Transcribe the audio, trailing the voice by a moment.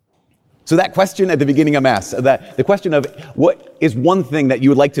So that question at the beginning of Mass, the question of what is one thing that you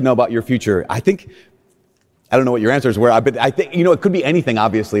would like to know about your future, I don't know what your answers were, but I think, it could be anything,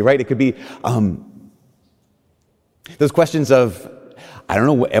 obviously, right? It could be those questions of, I don't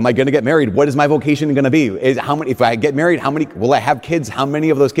know, am I going to get married? What is my vocation going to be? If I get married, will I have kids? How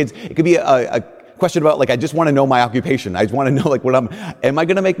many of those kids? It could be a question about, I just want to know my occupation. I just want to know, am I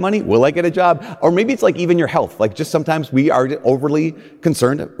going to make money? Will I get a job? Or maybe it's even your health. Just sometimes we are overly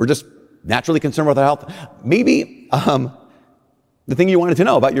concerned. We're just naturally concerned with our health. Maybe the thing you wanted to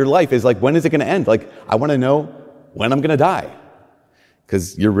know about your life is when is it going to end? I want to know when I'm going to die,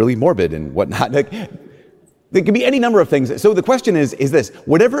 because you're really morbid and whatnot. There could be any number of things. So the question is this: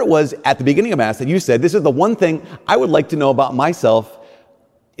 whatever it was at the beginning of Mass that you said, this is the one thing I would like to know about myself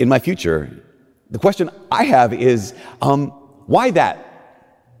in my future. The question I have is, why that?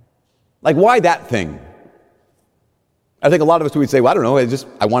 Why that thing? I think a lot of us would say, well, I don't know,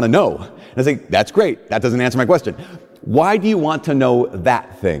 I want to know. And I think, that's great. That doesn't answer my question. Why do you want to know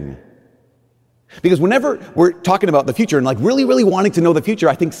that thing? Because whenever we're talking about the future and really, really wanting to know the future,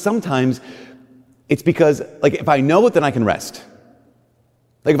 I think sometimes it's because if I know it, then I can rest.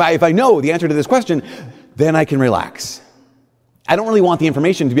 If I know the answer to this question, then I can relax. I don't really want the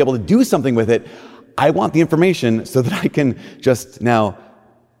information to be able to do something with it. I want the information so that I can just now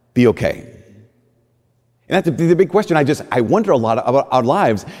be okay. And that's the big question. I wonder a lot about our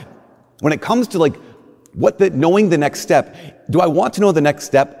lives when it comes to knowing the next step. Do I want to know the next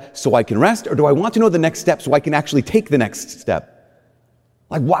step so I can rest, or do I want to know the next step so I can actually take the next step?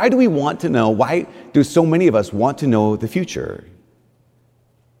 Why do we want to know? Why do so many of us want to know the future?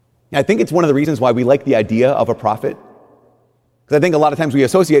 I think it's one of the reasons why we like the idea of a prophet. Because I think a lot of times we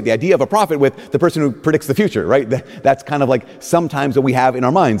associate the idea of a prophet with the person who predicts the future, right? That's kind of sometimes what we have in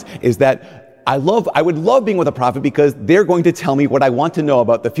our minds, is that I would love being with a prophet because they're going to tell me what I want to know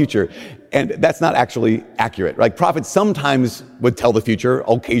about the future. And that's not actually accurate. Prophets sometimes would tell the future,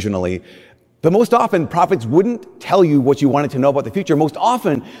 occasionally. But most often, prophets wouldn't tell you what you wanted to know about the future. Most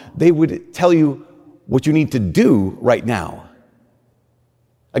often, they would tell you what you need to do right now.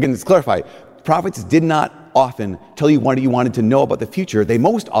 Again, let's clarify. Prophets did not often tell you what you wanted to know about the future. They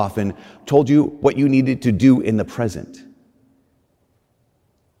most often told you what you needed to do in the present.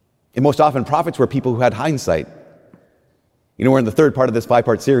 And most often, prophets were people who had hindsight. We're in the third part of this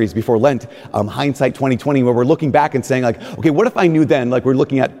 5-part series before Lent, Hindsight 2020, where we're looking back and saying okay, what if I knew then, we're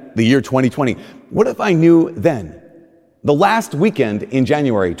looking at the year 2020. What if I knew then, the last weekend in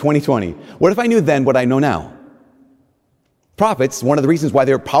January 2020, what if I knew then what I know now? Prophets, one of the reasons why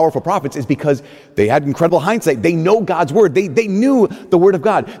they're powerful prophets is because they had incredible hindsight. They know God's word. They knew the word of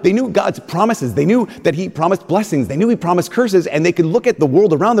God. They knew God's promises. They knew that he promised blessings. They knew he promised curses, and they could look at the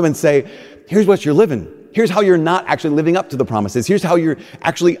world around them and say, here's what you're living. Here's how you're not actually living up to the promises. Here's how you're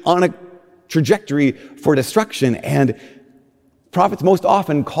actually on a trajectory for destruction. And prophets most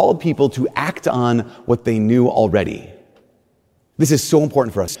often called people to act on what they knew already. This is so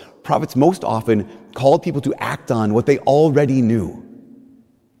important for us. Prophets most often called people to act on what they already knew.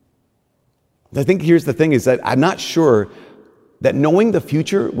 I think here's the thing, is that I'm not sure that knowing the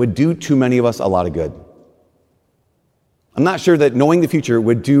future would do too many of us a lot of good. I'm not sure that knowing the future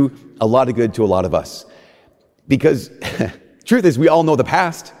would do a lot of good to a lot of us. Because truth is, we all know the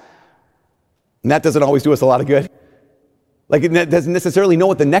past, and that doesn't always do us a lot of good. It doesn't necessarily know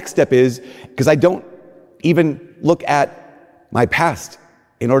what the next step is, because I don't even look at my past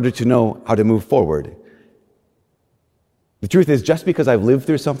in order to know how to move forward. The truth is, just because I've lived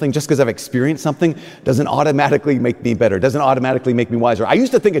through something, just because I've experienced something, doesn't automatically make me better, doesn't automatically make me wiser. I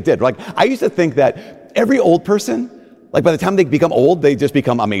used to think it did. I used to think that every old person, by the time they become old, they just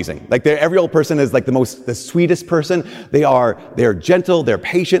become amazing. Every old person is the sweetest person. They're gentle, they're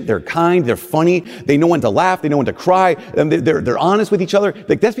patient, they're kind, they're funny. They know when to laugh, they know when to cry, and they're honest with each other.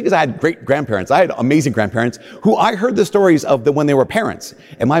 That's because I had great grandparents. I had amazing grandparents who I heard the stories of when they were parents.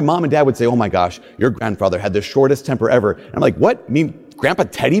 And my mom and dad would say, oh my gosh, your grandfather had the shortest temper ever. And I'm like, what? You mean Grandpa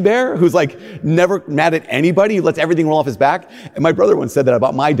Teddy Bear, who's never mad at anybody, who lets everything roll off his back? And my brother once said that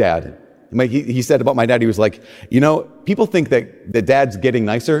about my dad. He said about my dad, he was like, people think that the dad's getting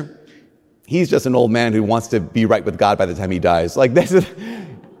nicer. He's just an old man who wants to be right with God by the time he dies.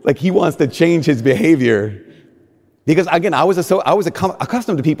 He wants to change his behavior. Because again, I was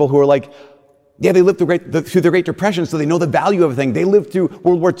accustomed to people who are they lived through the Great Depression, so they know the value of everything. They lived through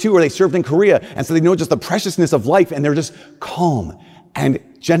World War II, or they served in Korea, and so they know just the preciousness of life, and they're just calm and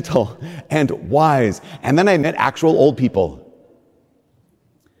gentle and wise. And then I met actual old people.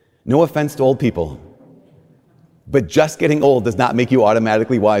 No offense to old people, but just getting old does not make you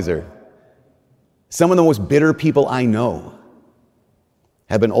automatically wiser. Some of the most bitter people I know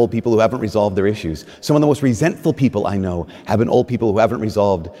have been old people who haven't resolved their issues. Some of the most resentful people I know have been old people who haven't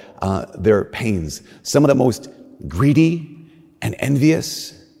resolved their pains. Some of the most greedy and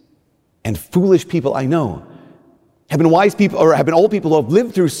envious and foolish people I know have been wise people, or have been old people who have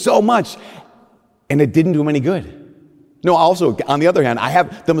lived through so much and it didn't do them any good. No, also, on the other hand, I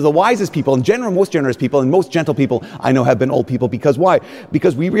have some of the wisest people, in general, most generous people, and most gentle people I know have been old people. Because why?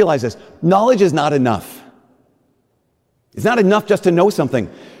 Because we realize this. Knowledge is not enough. It's not enough just to know something.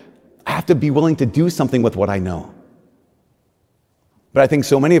 I have to be willing to do something with what I know. But I think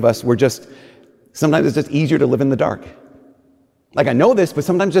so many of us, sometimes it's just easier to live in the dark. Like, I know this, but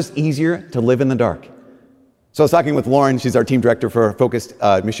sometimes it's just easier to live in the dark. So I was talking with Lauren, she's our team director for Focused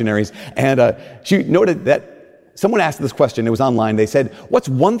Missionaries, and she noted that someone asked this question, it was online, they said, what's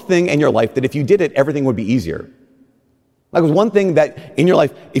one thing in your life that if you did it, everything would be easier? Like, it was one thing that in your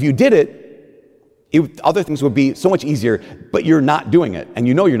life, if you did it, other things would be so much easier, but you're not doing it, and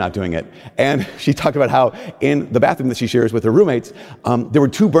you know you're not doing it. And she talked about how in the bathroom that she shares with her roommates, there were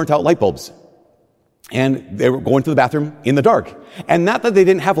 2 burnt out light bulbs. And they were going to the bathroom in the dark. And not that they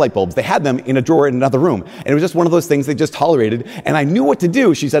didn't have light bulbs, they had them in a drawer in another room. And it was just one of those things they just tolerated. And I knew what to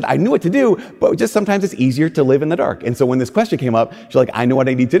do. She said, I knew what to do, but just sometimes it's easier to live in the dark. And so when this question came up, she's like, I know what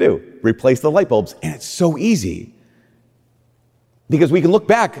I need to do. Replace the light bulbs. And it's so easy. Because we can look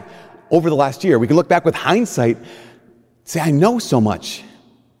back over the last year, we can look back with hindsight, say, I know so much,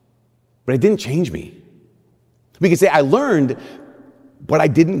 but it didn't change me. We can say, I learned, but I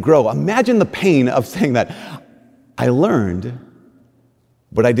didn't grow. Imagine the pain of saying that. I learned,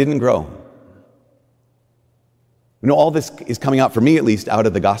 but I didn't grow. You know, all this is coming out, for me at least, out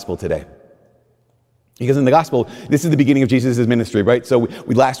of the gospel today. Because in the gospel, this is the beginning of Jesus' ministry, right? So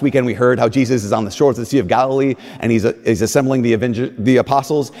last weekend we heard how Jesus is on the shores of the Sea of Galilee, and he's assembling the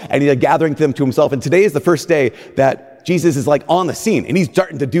apostles, and he's gathering them to himself. And today is the first day that Jesus is like on the scene, and he's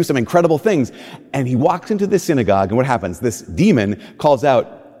starting to do some incredible things. And he walks into the synagogue, and what happens? This demon calls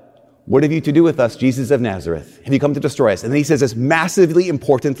out, what have you to do with us, Jesus of Nazareth? Have you come to destroy us? And then he says this massively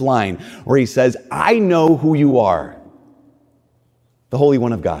important line where he says, I know who you are, the Holy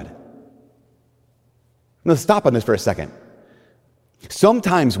One of God. Now stop on this for a second.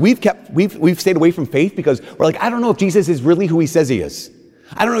 Sometimes we've stayed away from faith because we're like, I don't know if Jesus is really who he says he is.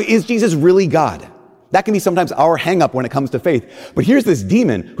 I don't know, is Jesus really God? That can be sometimes our hang up when it comes to faith. But here's this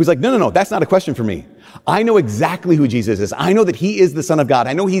demon who's like, no, that's not a question for me. I know exactly who Jesus is. I know that he is the Son of God.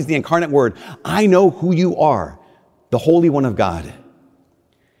 I know he's the incarnate Word. I know who you are, the Holy One of God.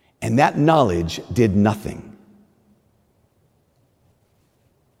 And that knowledge did nothing.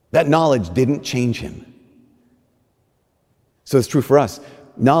 That knowledge didn't change him. So it's true for us.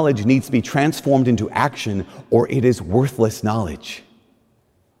 Knowledge needs to be transformed into action, or it is worthless knowledge.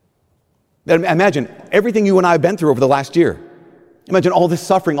 Imagine everything you and I have been through over the last year. Imagine all the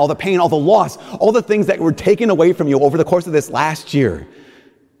suffering, all the pain, all the loss, all the things that were taken away from you over the course of this last year,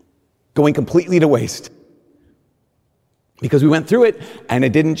 going completely to waste. Because we went through it and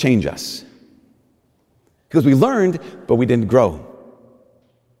it didn't change us. Because we learned, but we didn't grow.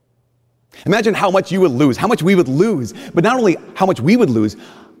 Imagine how much you would lose, how much we would lose, but not only how much we would lose,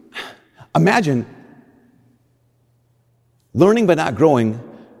 imagine learning but not growing,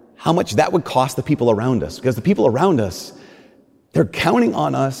 how much that would cost the people around us. Because the people around us, they're counting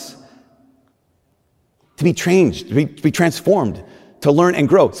on us to be changed, to be transformed, to learn and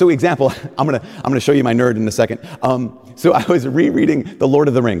grow. So example, I'm gonna show you my nerd in a second. So I was rereading The Lord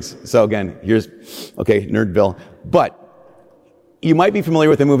of the Rings. So again, Nerdville. But you might be familiar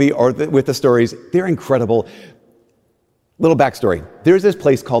with the movie or with the stories. They're incredible. Little backstory. There's this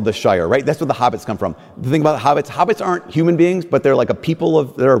place called the Shire, right? That's where the hobbits come from. The thing about hobbits aren't human beings, but they're like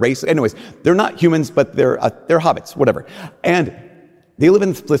they're a race. Anyways, they're not humans, but they're hobbits, whatever. And they live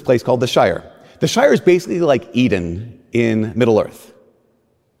in this place called the Shire. The Shire is basically like Eden in Middle-earth.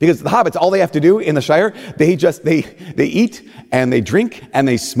 Because the hobbits, all they have to do in the Shire, they eat and they drink and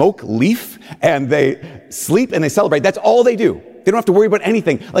they smoke leaf and they sleep and they celebrate. That's all they do. They don't have to worry about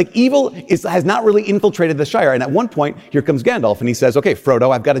anything. Like, evil has not really infiltrated the Shire. And at one point, here comes Gandalf, and he says, okay,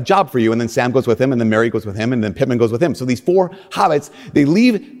 Frodo, I've got a job for you. And then Sam goes with him, and then Merry goes with him, and then Pippin goes with him. So these 4 hobbits, they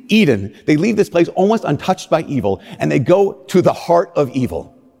leave Eden. They leave this place almost untouched by evil, and they go to the heart of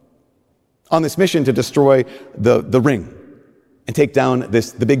evil on this mission to destroy the ring and take down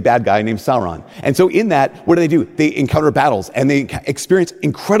the big bad guy named Sauron. And so in that, what do? They encounter battles, and they experience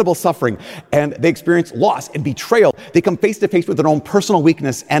incredible suffering, and they experience loss and betrayal. They come face to face with their own personal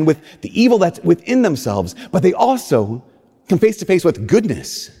weakness and with the evil that's within themselves, but they also come face to face with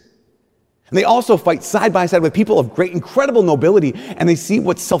goodness. And they also fight side by side with people of great, incredible nobility, and they see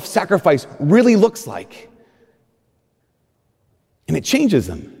what self-sacrifice really looks like. And it changes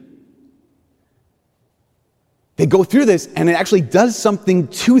them. They go through this, and it actually does something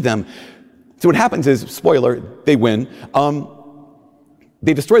to them. So what happens is, spoiler, they win.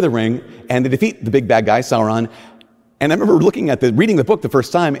 They destroy the ring, and they defeat the big bad guy, Sauron. And I remember reading the book the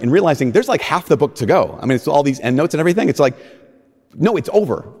first time and realizing there's like half the book to go. I mean, it's all these endnotes and everything. It's like, no, it's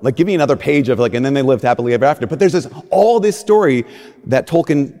over. Like, give me another page of and then they lived happily ever after. But there's all this story that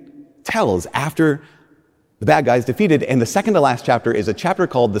Tolkien tells after the bad guy is defeated. And the second to last chapter is a chapter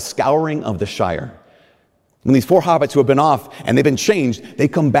called The Scouring of the Shire. When these 4 hobbits who have been off and they've been changed, they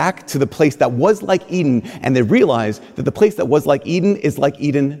come back to the place that was like Eden, and they realize that the place that was like Eden is like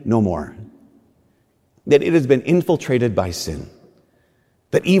Eden no more. That it has been infiltrated by sin.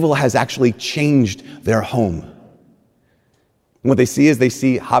 That evil has actually changed their home. And what they see is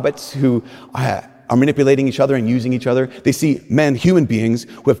hobbits who are manipulating each other and using each other. They see men, human beings,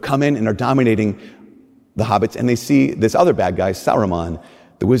 who have come in and are dominating the hobbits, and they see this other bad guy, Saruman,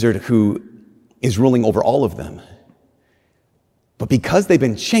 the wizard who is ruling over all of them. But because they've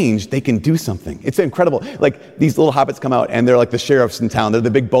been changed, they can do something. It's incredible. Like, these little hobbits come out, and they're like the sheriffs in town. They're the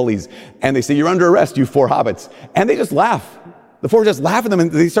big bullies. And they say, "You're under arrest, you 4 hobbits." And they just laugh. The 4 just laugh at them,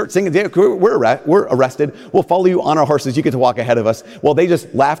 and they start singing, we're arrested. We'll follow you on our horses. You get to walk ahead of us. Well, they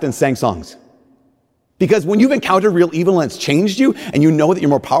just laughed and sang songs. Because when you've encountered real evil and it's changed you, and you know that you're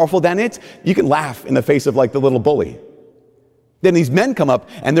more powerful than it, you can laugh in the face of the little bully. Then these men come up,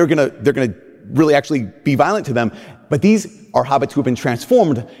 and they're gonna really actually be violent to them. But these are hobbits who have been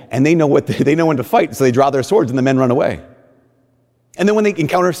transformed, and they know when to fight, so they draw their swords and the men run away. And then when they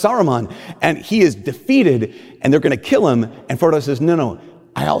encounter Saruman, and he is defeated, and they're going to kill him, and Frodo says, no,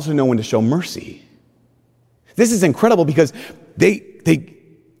 I also know when to show mercy. This is incredible because they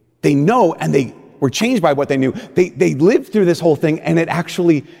know, and they were changed by what they knew. They lived through this whole thing, and it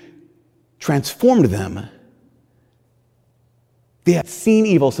actually transformed them. They had seen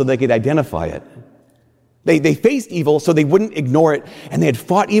evil so they could identify it. They faced evil so they wouldn't ignore it, and they had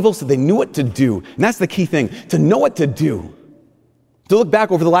fought evil so they knew what to do. And that's the key thing, to know what to do. To look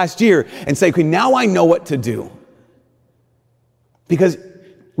back over the last year and say, okay, now I know what to do. Because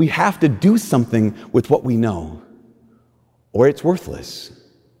we have to do something with what we know, or it's worthless.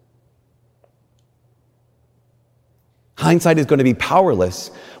 Hindsight is going to be powerless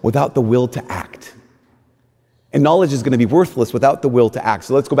without the will to act. And knowledge is going to be worthless without the will to act.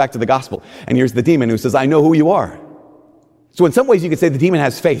 So let's go back to the gospel. And here's the demon who says, I know who you are. So in some ways you could say the demon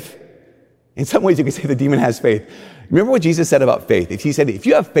has faith. In some ways you could say the demon has faith. Remember what Jesus said about faith. He said, if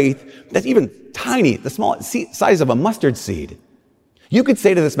you have faith that's even tiny, the small size of a mustard seed, you could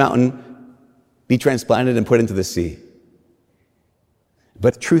say to this mountain, be transplanted and put into the sea.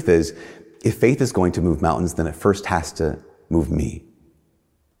 But the truth is, if faith is going to move mountains, then it first has to move me.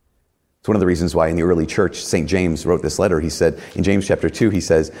 It's one of the reasons why in the early church, St. James wrote this letter. He said, in James chapter 2, he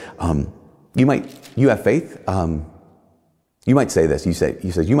says, you have faith. You might say this.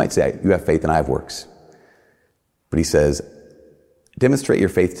 You might say you have faith and I have works. But he says, demonstrate your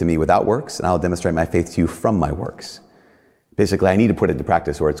faith to me without works, and I'll demonstrate my faith to you from my works. Basically, I need to put it into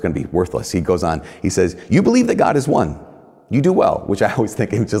practice or it's going to be worthless. He goes on, he says, you believe that God is one. You do well, which I always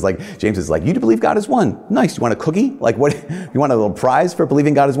think, it's just like, James is like, you believe God is one. Nice. You want a cookie? Like what? You want a little prize for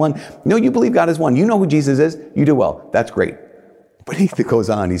believing God is one? No, you believe God is one. You know who Jesus is. You do well. That's great. But he goes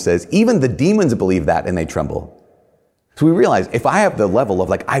on, he says, even the demons believe that and they tremble. So we realize if I have the level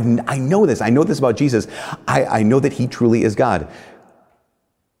of I know this about Jesus, I know that he truly is God.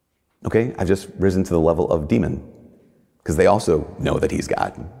 Okay, I've just risen to the level of demon because they also know that he's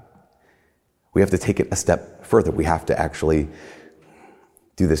God. We have to take it a step further. We have to actually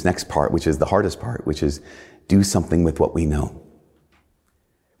do this next part, which is the hardest part, which is do something with what we know,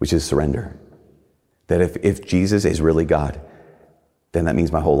 which is surrender. That if Jesus is really God, then that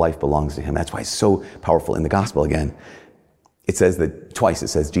means my whole life belongs to him. That's why it's so powerful in the gospel again. It says that twice, it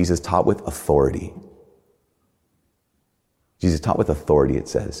says Jesus taught with authority. Jesus taught with authority, it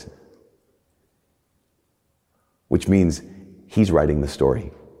says. Which means he's writing the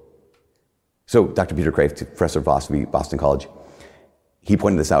story. So Dr. Peter Crave, professor of philosophy, Boston College, he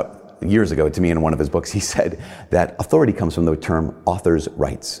pointed this out years ago to me in one of his books. He said that authority comes from the term author's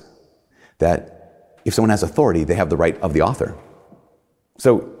rights. That if someone has authority, they have the right of the author.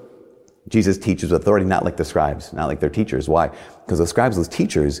 So Jesus teaches with authority, not like the scribes, not like their teachers. Why? Because the scribes, those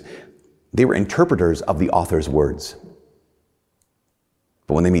teachers, they were interpreters of the author's words.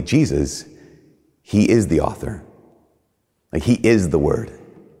 But when they meet Jesus, he is the author. He is the word.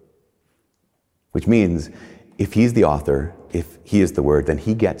 Which means if he's the author, if he is the word, then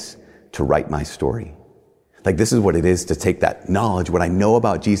he gets to write my story. This is what it is to take that knowledge, what I know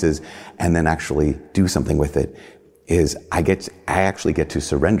about Jesus, and then actually do something with it is I actually get to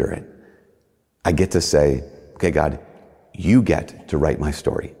surrender it. I get to say, okay, God, you get to write my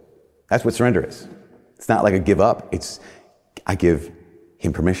story. That's what surrender is. It's not like a give up. I give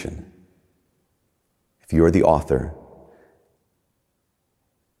him permission. If you're the author,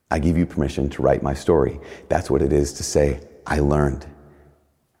 I give you permission to write my story. That's what it is to say, I learned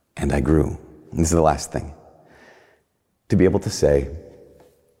and I grew. And this is the last thing. To be able to say,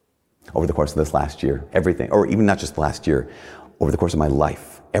 over the course of this last year, everything, or even not just the last year, over the course of my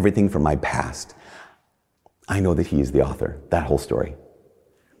life, everything from my past, I know that he is the author, that whole story.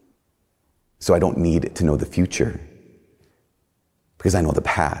 So I don't need to know the future because I know the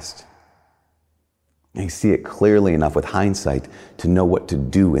past. I see it clearly enough with hindsight to know what to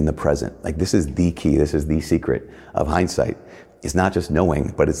do in the present. Like, this is the key, this is the secret of hindsight. It's not just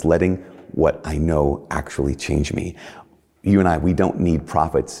knowing, but it's letting what I know actually change me. You and I, we don't need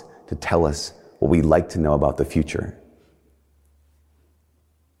prophets to tell us what we'd like to know about the future,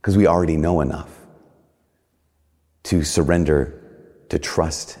 because we already know enough to surrender, to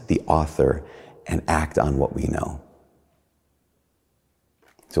trust the author and act on what we know.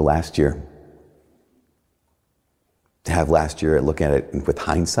 So last year, to have last year, look at it with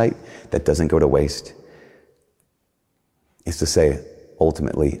hindsight that doesn't go to waste, is to say,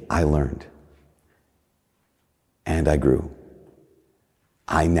 ultimately, I learned and I grew.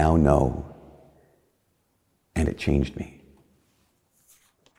 I now know, and it changed me.